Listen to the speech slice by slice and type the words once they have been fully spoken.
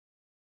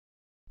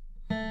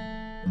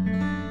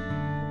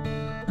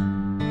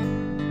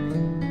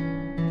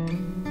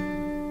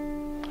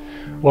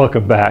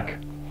Welcome back.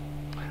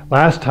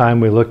 Last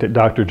time we looked at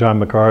Dr. John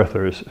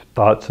MacArthur's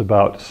thoughts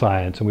about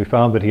science, and we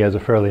found that he has a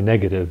fairly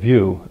negative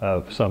view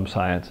of some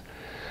science.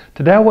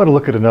 Today I want to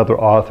look at another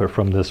author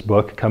from this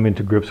book, Coming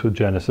to Grips with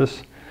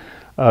Genesis.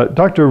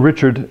 Dr.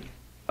 Richard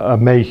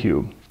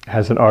Mayhew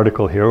has an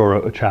article here, or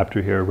a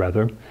chapter here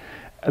rather,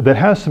 that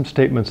has some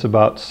statements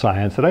about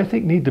science that I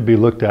think need to be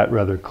looked at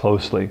rather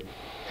closely.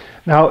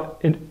 Now,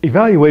 in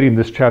evaluating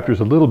this chapter is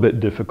a little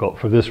bit difficult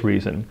for this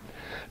reason.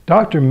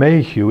 Dr.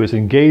 Mayhew is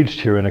engaged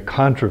here in a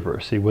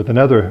controversy with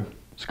another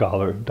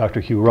scholar,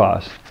 Dr. Hugh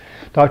Ross.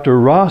 Dr.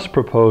 Ross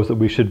proposed that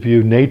we should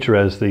view nature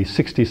as the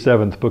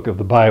 67th book of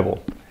the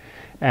Bible.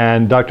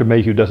 And Dr.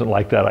 Mayhew doesn't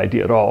like that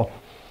idea at all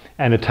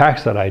and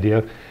attacks that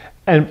idea.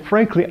 And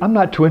frankly, I'm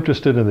not too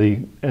interested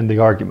in the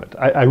argument.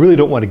 I really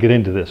don't want to get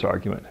into this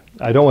argument.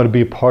 I don't want to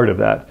be a part of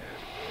that.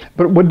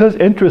 But what does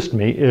interest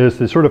me is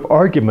the sort of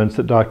arguments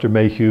that Dr.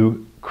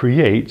 Mayhew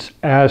creates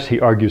as he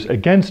argues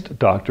against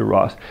Dr.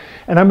 Ross.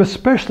 And I'm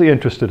especially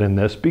interested in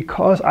this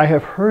because I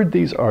have heard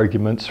these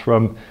arguments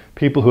from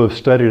people who have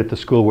studied at the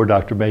school where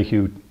Dr.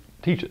 Mayhew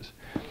teaches.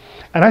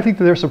 And I think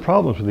that there are some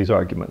problems with these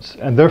arguments,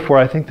 and therefore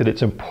I think that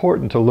it's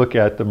important to look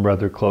at them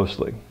rather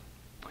closely.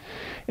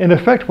 In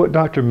effect, what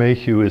Dr.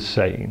 Mayhew is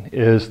saying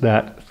is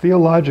that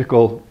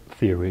theological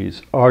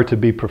theories are to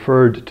be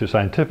preferred to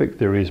scientific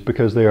theories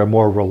because they are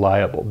more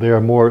reliable. They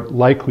are more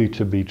likely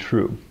to be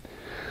true.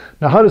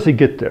 Now, how does he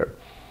get there?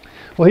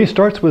 Well, he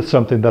starts with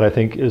something that I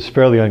think is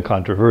fairly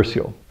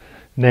uncontroversial,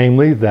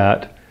 namely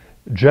that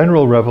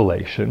general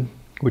revelation,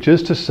 which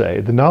is to say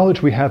the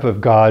knowledge we have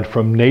of God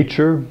from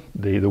nature,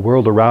 the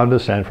world around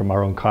us, and from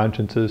our own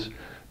consciences,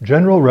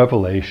 general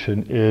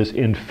revelation is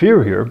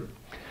inferior,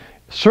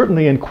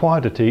 certainly in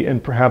quantity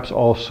and perhaps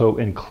also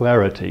in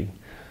clarity,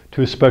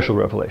 to special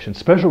revelation.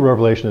 Special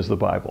revelation is the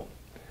Bible.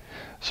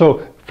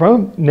 So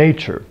from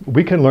nature,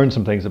 we can learn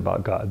some things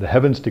about God. The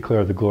heavens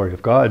declare the glory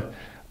of God.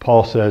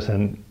 Paul says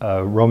in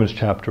Romans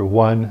chapter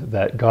 1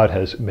 that God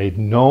has made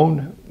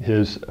known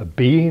his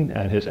being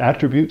and his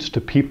attributes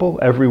to people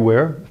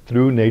everywhere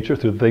through nature,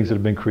 through the things that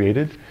have been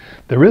created.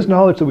 There is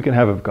knowledge that we can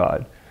have of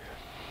God,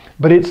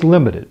 but it's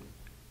limited.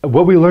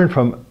 What we learn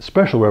from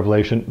special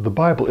revelation, the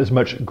Bible, is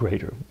much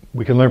greater.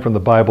 We can learn from the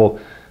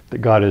Bible that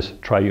God is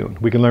triune.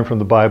 We can learn from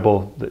the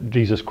Bible that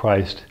Jesus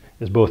Christ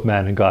is both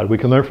man and God. We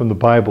can learn from the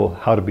Bible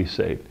how to be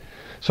saved.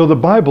 So the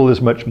Bible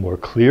is much more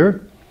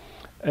clear.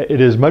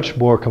 It is much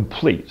more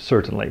complete,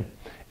 certainly,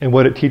 in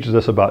what it teaches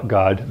us about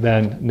God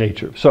than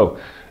nature. So,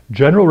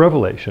 general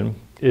revelation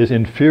is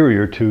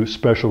inferior to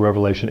special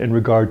revelation in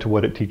regard to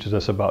what it teaches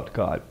us about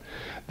God.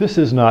 This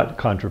is not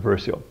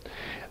controversial.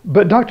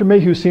 But Dr.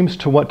 Mayhew seems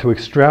to want to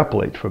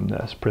extrapolate from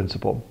this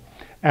principle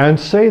and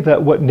say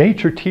that what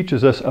nature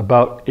teaches us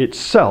about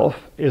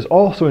itself is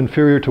also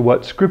inferior to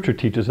what Scripture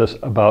teaches us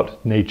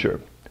about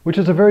nature, which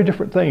is a very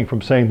different thing from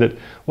saying that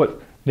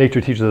what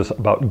nature teaches us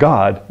about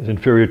God is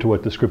inferior to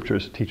what the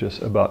Scriptures teach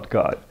us about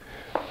God.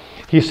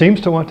 He seems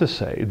to want to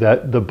say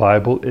that the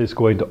Bible is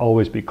going to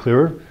always be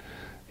clearer.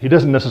 He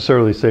doesn't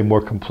necessarily say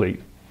more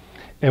complete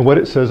in what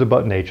it says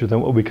about nature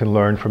than what we can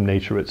learn from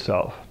nature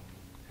itself.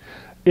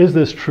 Is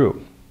this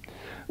true?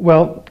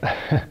 Well,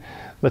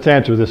 let's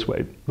answer this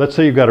way. Let's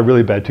say you've got a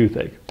really bad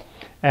toothache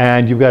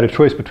and you've got a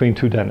choice between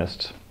two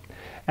dentists.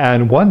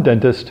 And one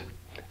dentist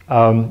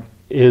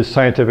is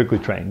scientifically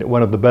trained at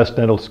one of the best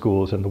dental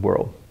schools in the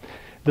world.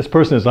 This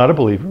person is not a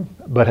believer,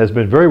 but has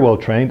been very well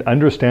trained,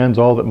 understands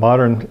all that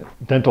modern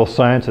dental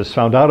science has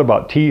found out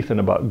about teeth and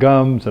about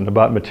gums and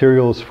about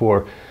materials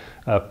for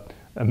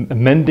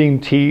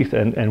mending teeth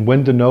and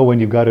when to know when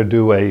you've got to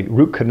do a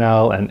root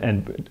canal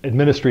and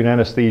administering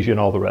anesthesia and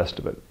all the rest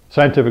of it.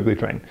 Scientifically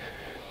trained.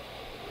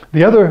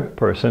 The other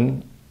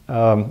person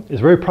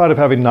is very proud of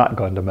having not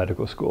gone to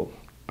medical school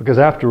because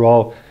after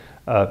all,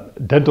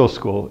 dental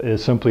school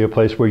is simply a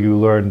place where you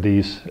learn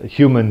these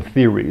human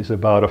theories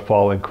about a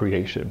fallen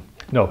creation.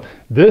 No,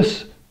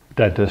 this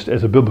dentist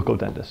is a biblical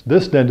dentist.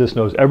 This dentist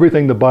knows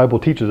everything the Bible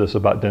teaches us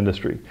about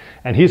dentistry,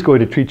 and he's going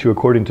to treat you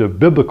according to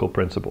biblical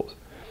principles.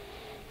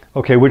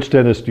 Okay, which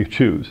dentist do you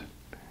choose?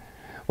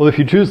 Well, if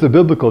you choose the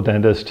biblical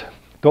dentist,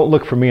 don't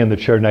look for me in the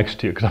chair next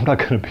to you, because I'm not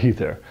going to be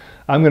there.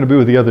 I'm going to be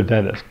with the other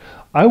dentist.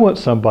 I want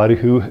somebody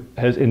who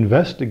has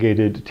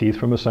investigated teeth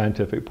from a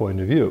scientific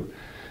point of view,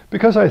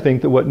 because I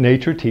think that what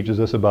nature teaches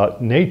us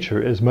about nature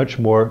is much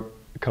more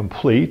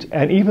complete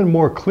and even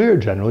more clear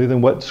generally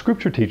than what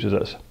Scripture teaches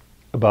us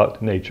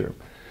about nature.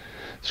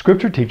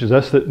 Scripture teaches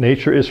us that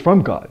nature is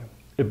from God.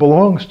 It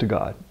belongs to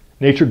God.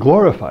 Nature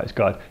glorifies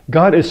God.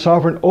 God is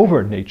sovereign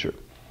over nature.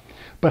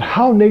 But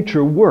how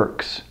nature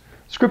works,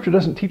 Scripture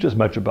doesn't teach us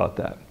much about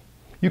that.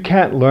 You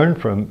can't learn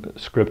from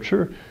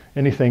Scripture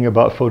anything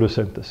about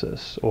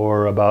photosynthesis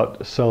or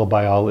about cell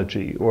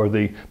biology or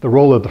the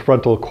role of the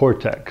frontal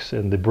cortex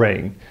in the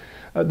brain.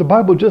 The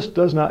Bible just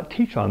does not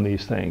teach on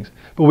these things,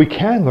 but we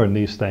can learn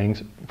these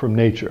things from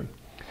nature.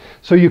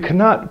 So you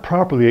cannot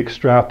properly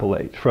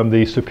extrapolate from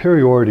the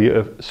superiority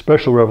of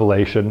special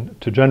revelation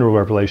to general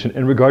revelation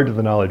in regard to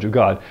the knowledge of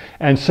God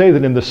and say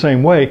that in the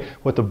same way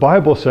what the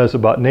Bible says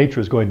about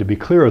nature is going to be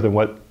clearer than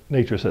what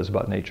nature says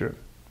about nature.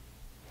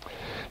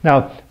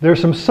 Now, there are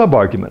some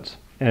sub-arguments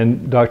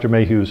in Dr.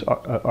 Mayhew's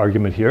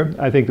argument here.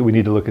 I think that we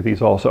need to look at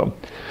these also.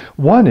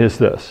 One is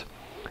this.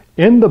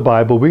 In the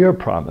Bible, we are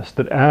promised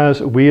that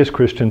as we as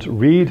Christians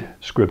read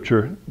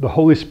Scripture, the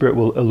Holy Spirit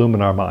will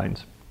illumine our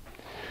minds.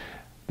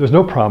 There's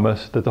no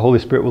promise that the Holy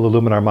Spirit will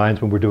illumine our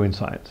minds when we're doing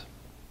science.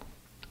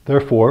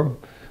 Therefore,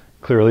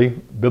 clearly,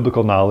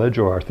 biblical knowledge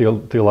or our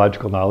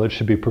theological knowledge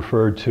should be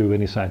preferred to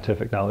any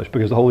scientific knowledge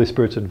because the Holy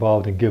Spirit's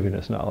involved in giving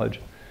us knowledge.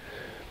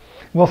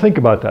 Well, think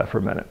about that for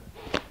a minute.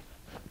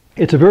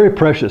 It's a very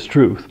precious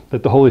truth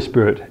that the Holy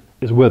Spirit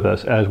is with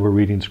us as we're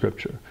reading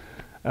Scripture.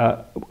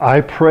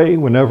 I pray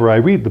whenever I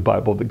read the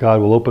Bible that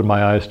God will open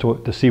my eyes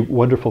to see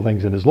wonderful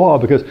things in His law,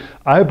 because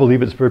I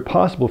believe it's very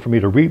possible for me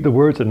to read the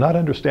words and not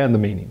understand the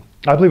meaning.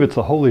 I believe it's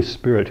the Holy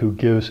Spirit who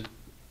gives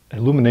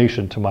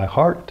illumination to my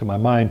heart, to my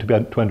mind,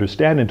 to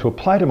understand and to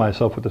apply to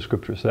myself what the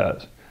Scripture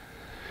says.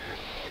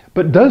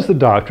 But does the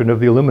doctrine of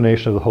the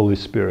illumination of the Holy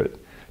Spirit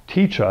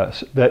teach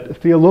us that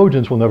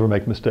theologians will never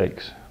make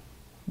mistakes?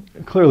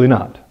 Clearly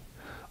not.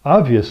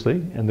 Obviously,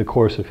 in the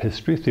course of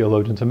history,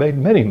 theologians have made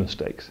many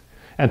mistakes.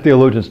 And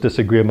theologians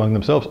disagree among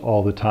themselves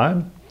all the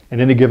time.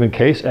 In any given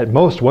case, at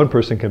most one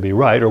person can be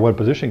right or one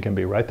position can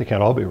be right. They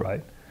can't all be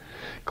right.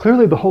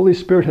 Clearly, the Holy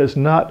Spirit has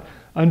not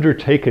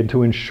undertaken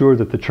to ensure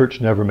that the church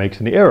never makes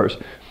any errors.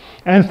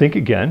 And think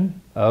again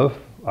of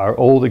our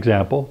old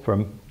example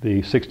from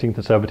the 16th and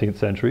 17th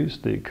centuries,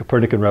 the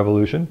Copernican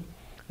revolution.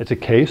 It's a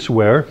case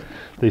where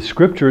the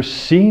Scriptures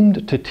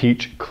seemed to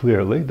teach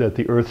clearly that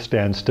the earth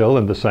stands still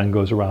and the sun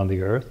goes around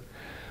the earth,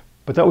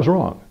 but that was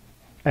wrong.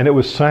 And it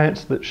was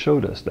science that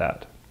showed us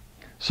that.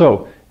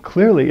 So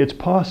clearly it's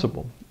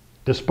possible,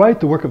 despite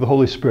the work of the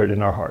Holy Spirit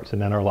in our hearts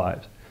and in our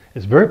lives,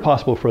 it's very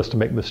possible for us to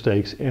make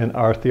mistakes in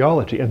our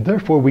theology. And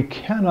therefore we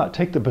cannot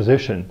take the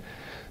position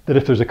that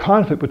if there's a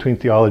conflict between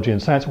theology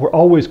and science, we're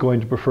always going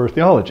to prefer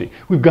theology.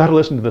 We've got to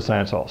listen to the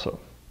science also.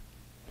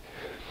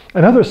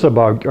 Another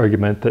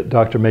sub-argument that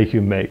Dr. Mayhew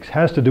makes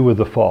has to do with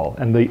the fall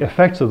and the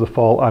effects of the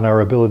fall on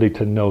our ability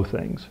to know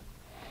things.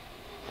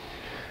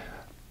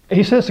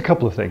 He says a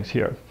couple of things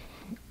here.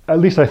 At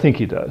least I think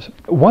he does.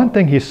 One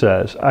thing he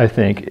says, I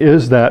think,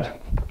 is that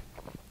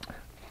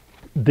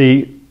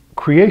the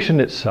creation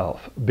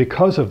itself,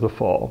 because of the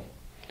fall,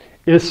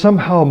 is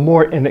somehow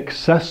more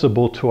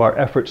inaccessible to our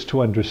efforts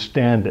to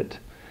understand it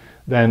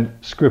than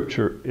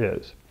Scripture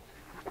is.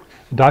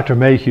 Dr.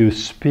 Mayhew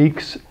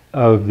speaks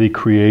of the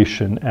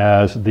creation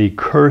as the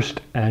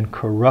cursed and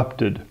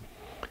corrupted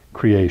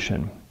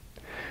creation.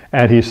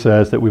 And he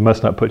says that we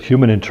must not put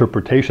human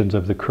interpretations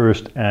of the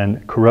cursed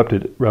and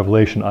corrupted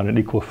revelation on an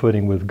equal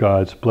footing with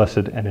God's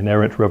blessed and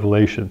inerrant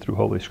revelation through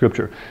Holy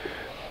Scripture.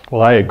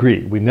 Well, I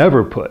agree. We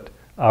never put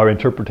our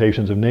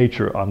interpretations of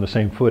nature on the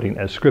same footing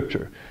as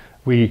Scripture.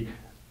 We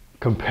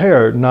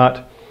compare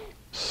not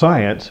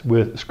science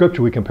with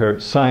Scripture, we compare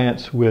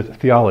science with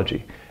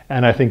theology.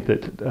 And I think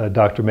that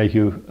Dr.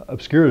 Mayhew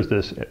obscures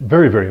this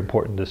very, very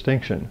important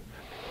distinction.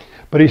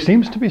 But he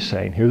seems to be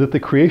saying here that the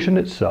creation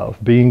itself,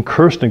 being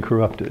cursed and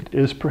corrupted,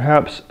 is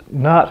perhaps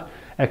not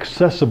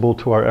accessible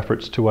to our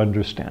efforts to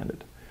understand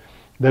it.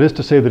 That is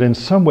to say that in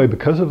some way,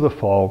 because of the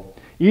fall,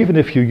 even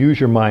if you use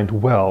your mind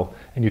well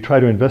and you try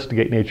to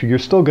investigate nature, you're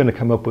still going to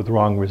come up with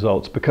wrong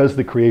results because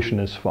the creation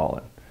is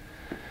fallen.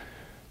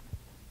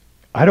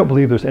 I don't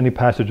believe there's any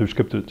passage of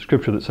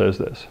Scripture that says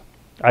this.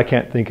 I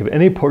can't think of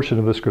any portion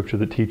of the Scripture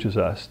that teaches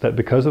us that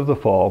because of the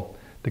fall,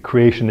 the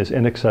creation is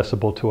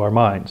inaccessible to our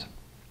minds.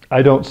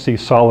 I don't see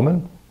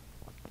Solomon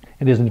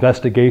in his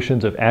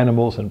investigations of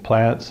animals and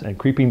plants and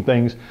creeping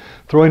things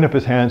throwing up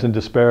his hands in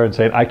despair and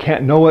saying, I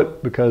can't know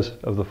it because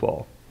of the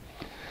fall.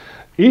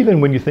 Even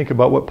when you think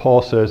about what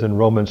Paul says in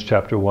Romans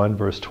chapter 1,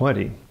 verse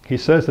 20, he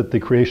says that the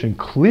creation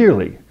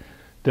clearly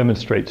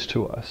demonstrates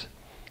to us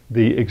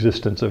the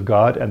existence of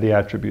God and the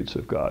attributes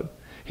of God.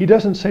 He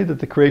doesn't say that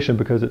the creation,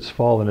 because it's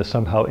fallen, is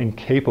somehow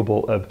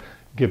incapable of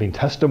giving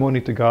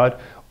testimony to God,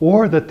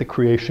 or that the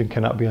creation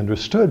cannot be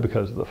understood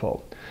because of the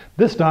fall.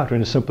 This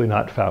doctrine is simply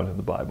not found in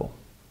the Bible.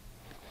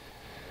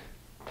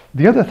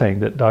 The other thing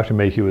that Dr.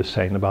 Mayhew is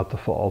saying about the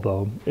fall,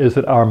 though, is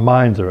that our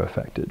minds are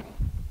affected.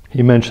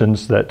 He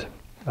mentions that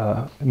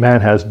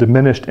man has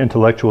diminished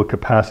intellectual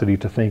capacity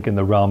to think in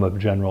the realm of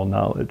general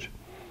knowledge.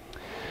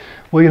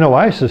 Well, you know,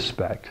 I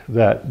suspect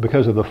that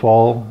because of the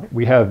fall,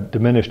 we have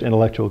diminished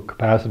intellectual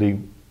capacity,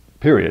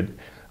 period.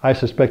 I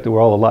suspect that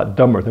we're all a lot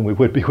dumber than we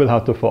would be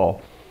without the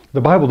fall.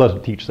 The Bible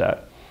doesn't teach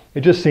that.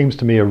 It just seems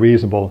to me a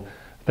reasonable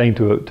thing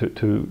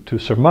to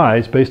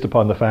surmise based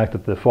upon the fact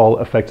that the fall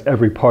affects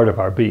every part of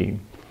our being.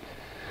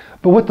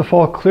 But what the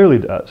fall clearly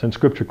does, and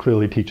Scripture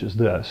clearly teaches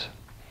this,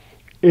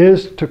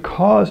 is to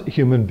cause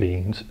human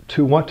beings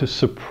to want to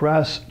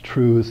suppress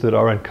truths that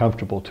are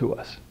uncomfortable to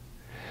us.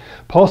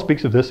 Paul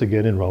speaks of this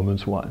again in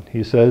Romans 1.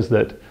 He says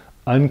that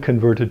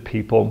unconverted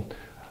people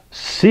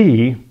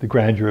see the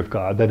grandeur of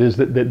God. That is,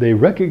 that they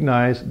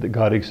recognize that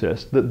God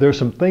exists, that there's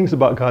some things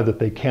about God that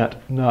they can't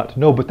not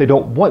know, but they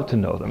don't want to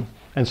know them.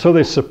 And so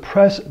they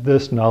suppress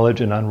this knowledge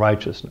in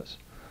unrighteousness.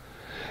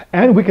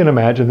 And we can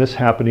imagine this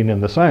happening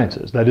in the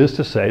sciences. That is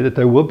to say that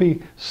there will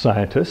be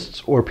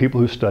scientists or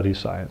people who study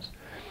science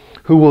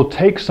who will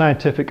take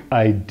scientific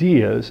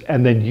ideas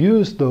and then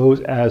use those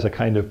as a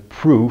kind of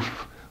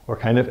proof or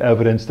kind of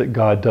evidence that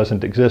God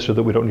doesn't exist or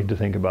that we don't need to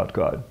think about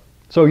God.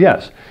 So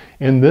yes,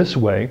 in this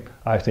way,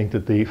 I think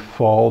that the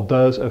fall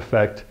does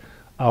affect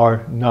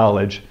our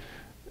knowledge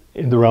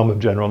in the realm of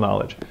general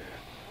knowledge.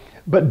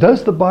 But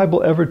does the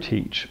Bible ever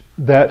teach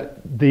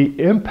that the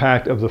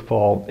impact of the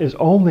fall is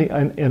only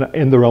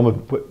in the realm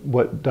of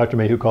what Dr.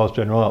 Mayhew calls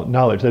general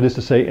knowledge, that is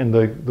to say, in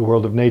the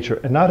world of nature,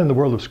 and not in the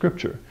world of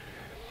Scripture?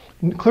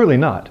 Clearly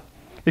not.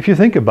 If you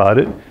think about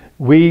it,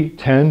 we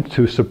tend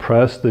to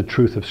suppress the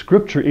truth of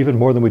Scripture even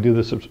more than we do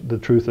the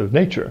truth of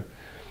nature.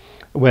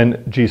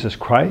 When Jesus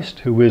Christ,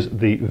 who is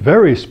the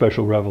very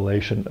special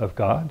revelation of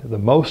God, the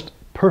most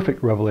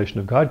perfect revelation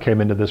of God, came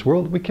into this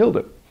world, we killed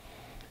him.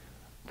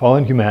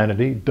 Fallen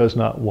humanity does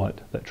not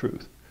want that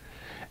truth.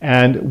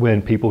 And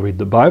when people read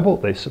the Bible,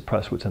 they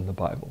suppress what's in the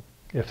Bible.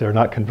 If they're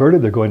not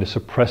converted, they're going to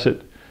suppress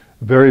it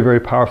very, very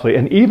powerfully.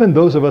 And even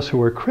those of us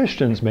who are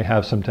Christians may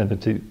have some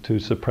tendency to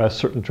suppress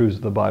certain truths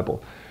of the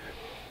Bible.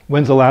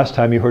 When's the last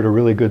time you heard a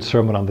really good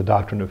sermon on the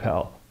doctrine of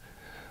hell?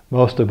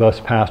 Most of us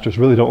pastors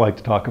really don't like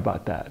to talk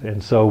about that.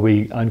 And so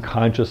we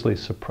unconsciously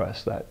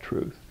suppress that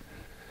truth.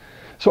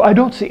 So I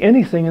don't see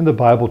anything in the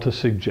Bible to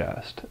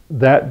suggest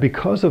that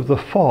because of the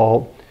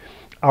fall,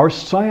 our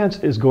science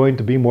is going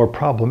to be more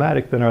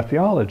problematic than our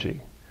theology.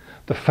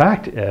 The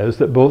fact is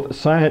that both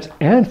science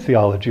and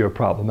theology are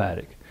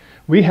problematic.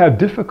 We have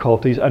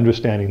difficulties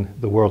understanding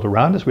the world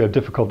around us. We have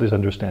difficulties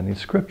understanding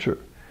Scripture.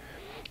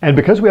 And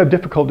because we have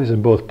difficulties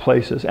in both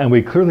places, and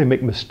we clearly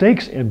make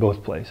mistakes in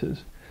both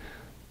places,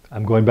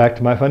 I'm going back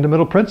to my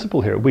fundamental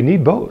principle here. We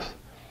need both.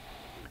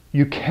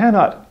 You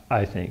cannot,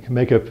 I think,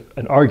 make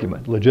an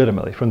argument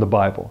legitimately from the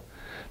Bible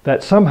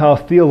that somehow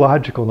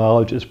theological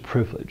knowledge is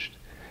privileged,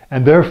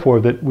 and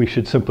therefore that we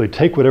should simply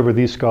take whatever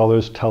these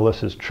scholars tell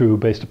us is true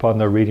based upon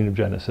their reading of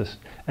Genesis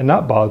and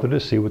not bother to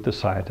see what the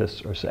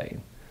scientists are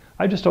saying.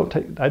 I don't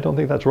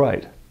think that's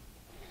right.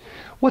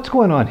 What's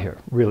going on here,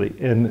 really,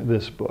 in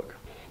this book?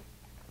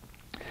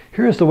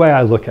 Here's the way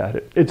I look at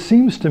it. It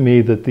seems to me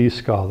that these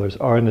scholars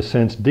are, in a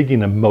sense,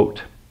 digging a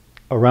moat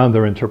around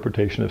their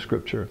interpretation of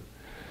Scripture.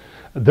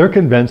 They're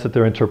convinced that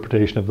their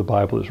interpretation of the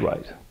Bible is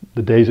right.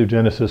 The days of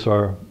Genesis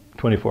are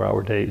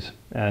 24-hour days,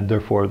 and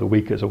therefore the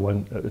week is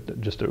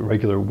just a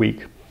regular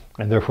week,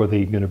 and therefore the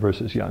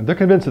universe is young. They're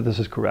convinced that this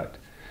is correct.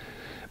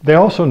 They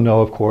also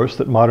know, of course,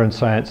 that modern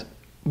science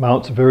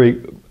mounts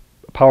very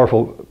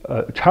powerful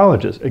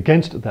challenges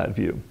against that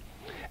view.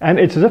 And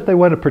it's as if they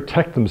want to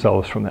protect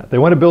themselves from that. They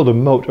want to build a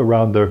moat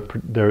around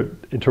their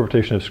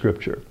interpretation of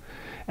Scripture.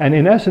 And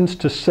in essence,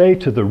 to say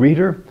to the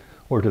reader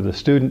or to the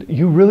student,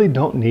 you really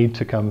don't need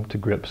to come to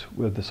grips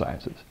with the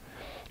sciences.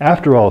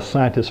 After all,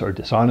 scientists are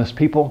dishonest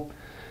people.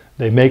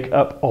 They make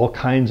up all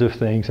kinds of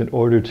things in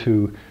order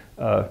to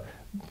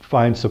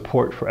find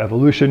support for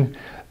evolution.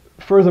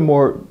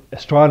 Furthermore,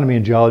 astronomy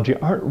and geology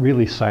aren't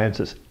really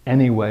sciences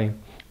anyway.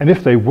 And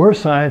if they were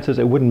sciences,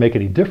 it wouldn't make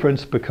any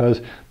difference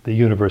because the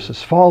universe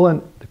has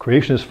fallen, the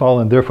creation has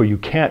fallen, therefore you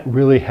can't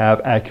really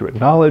have accurate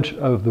knowledge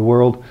of the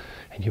world,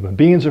 and human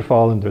beings are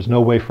fallen. There's no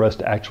way for us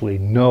to actually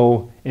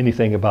know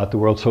anything about the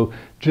world, so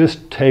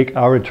just take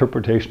our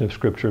interpretation of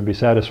Scripture and be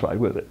satisfied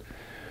with it.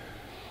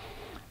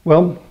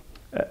 Well,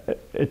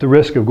 at the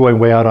risk of going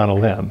way out on a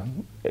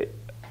limb,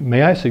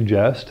 may I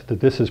suggest that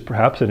this is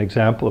perhaps an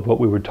example of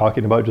what we were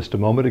talking about just a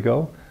moment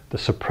ago, the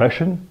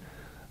suppression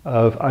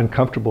of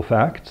uncomfortable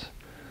facts?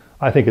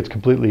 I think it's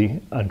completely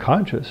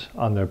unconscious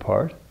on their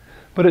part,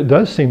 but it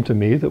does seem to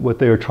me that what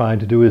they are trying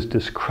to do is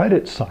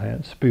discredit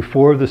science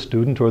before the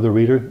student or the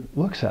reader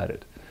looks at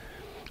it.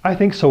 I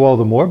think so all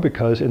the more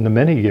because in the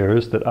many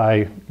years that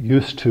I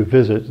used to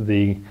visit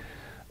the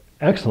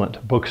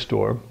excellent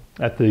bookstore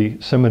at the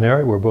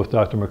seminary where both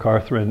Dr.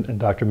 MacArthur and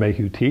Dr.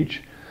 Mayhew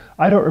teach,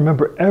 I don't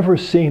remember ever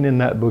seeing in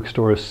that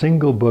bookstore a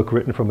single book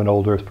written from an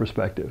old Earth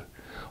perspective,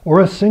 or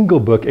a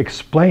single book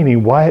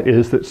explaining why it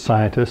is that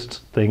scientists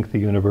think the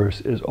universe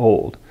is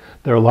old.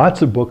 There are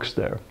lots of books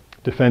there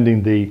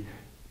defending the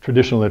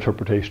traditional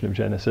interpretation of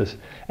Genesis,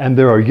 and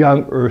there are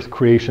young Earth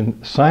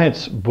creation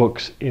science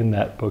books in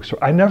that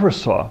bookstore. I never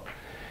saw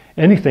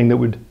anything that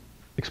would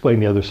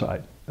explain the other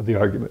side of the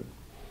argument.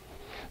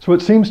 So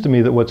it seems to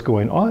me that what's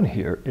going on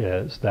here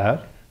is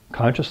that,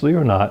 consciously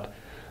or not,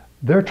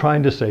 they're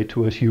trying to say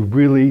to us, you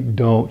really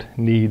don't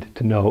need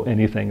to know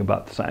anything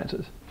about the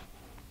sciences.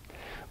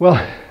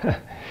 Well,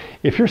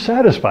 if you're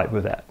satisfied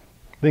with that,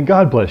 then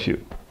God bless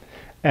you.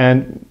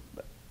 And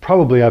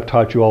probably I've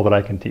taught you all that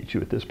I can teach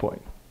you at this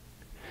point.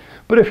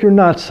 But if you're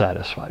not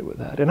satisfied with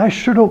that, and I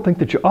sure don't think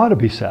that you ought to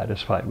be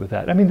satisfied with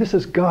that. I mean, this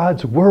is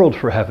God's world,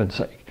 for heaven's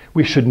sake.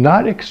 We should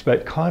not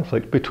expect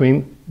conflict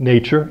between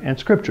nature and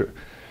Scripture.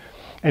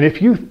 And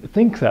if you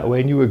think that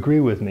way and you agree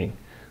with me,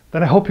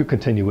 then I hope you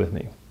continue with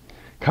me.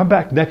 Come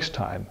back next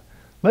time.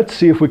 Let's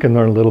see if we can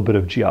learn a little bit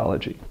of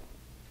geology.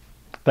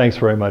 Thanks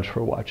very much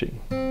for watching.